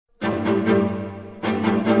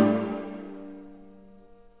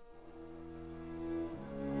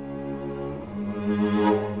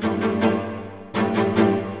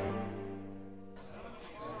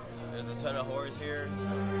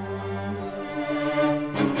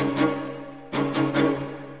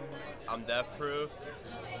DEATHPROOF.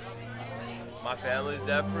 My family's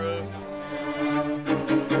DEATHPROOF.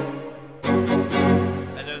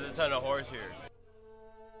 And there's a ton of whores here.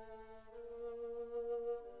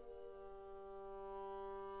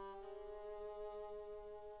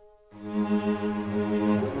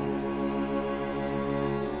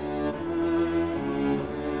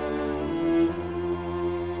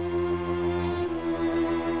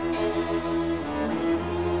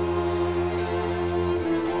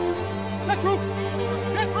 DEATHPROOF!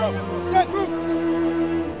 DEATHPROOF! DEATHPROOF!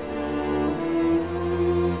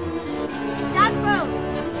 DEATHPROOF!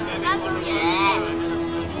 DEATHPROOf, yeah!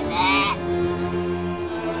 Yeah!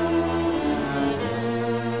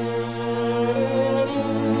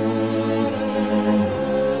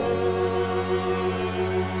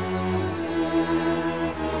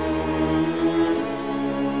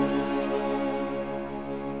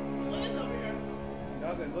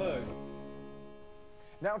 Nothing, look.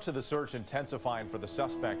 Now to the search intensifying for the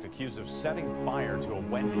suspect accused of setting fire to a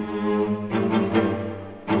Wendy's.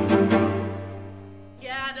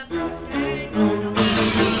 Yeah, DEATHPROOF's gang!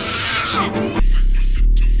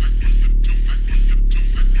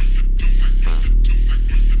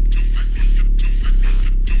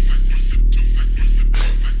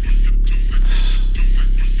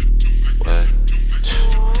 What?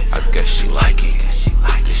 I guess she like it.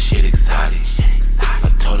 This shit exotic. I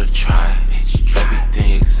told her try it.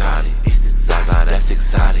 Everything exotic. Zaza, that's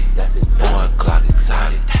exotic. 4 o'clock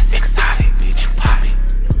exotic. Exotic, bitch, pop it.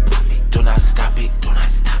 Do not stop it.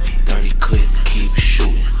 30 clip, keep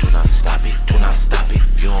shooting. Do not stop it. Do not stop it.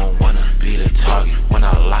 You don't wanna be the target. When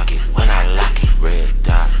I lock it. Red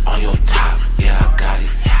dot on your top. Yeah, I got it.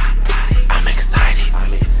 I'm excited.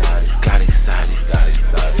 Got excited.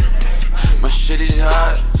 My shit is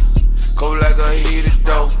hot. Cold like a heater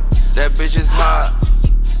though. That bitch is hot.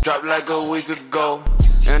 Dropped like a week ago.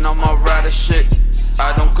 And on my rider shit,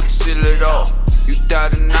 I don't conceal it all. You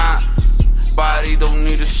died or not, body don't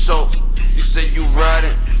need a soap. You said you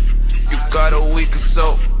riding, you got a week or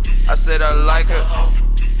so. I said I like her,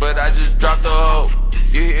 but I just dropped the hoe.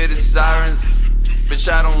 You hear the sirens, bitch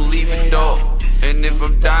I don't leave it though. And if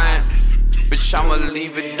I'm dying, bitch I'ma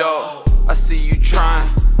leave it though. I see you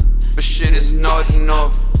trying, but shit is not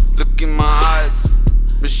enough. Look in my eyes,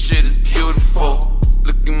 but shit is beautiful.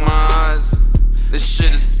 Look in my eyes, this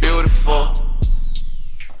shit is beautiful.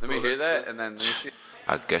 Let me hear that and then let me see.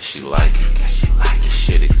 I guess she like it. This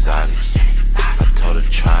shit exotic. I told her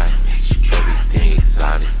try it. Everything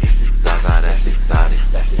exotic. Zaza, that's exotic.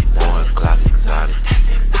 4 o'clock exotic.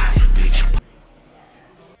 Bitch.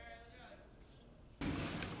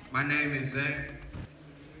 My name is Zay,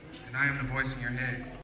 and I am the voice in your head.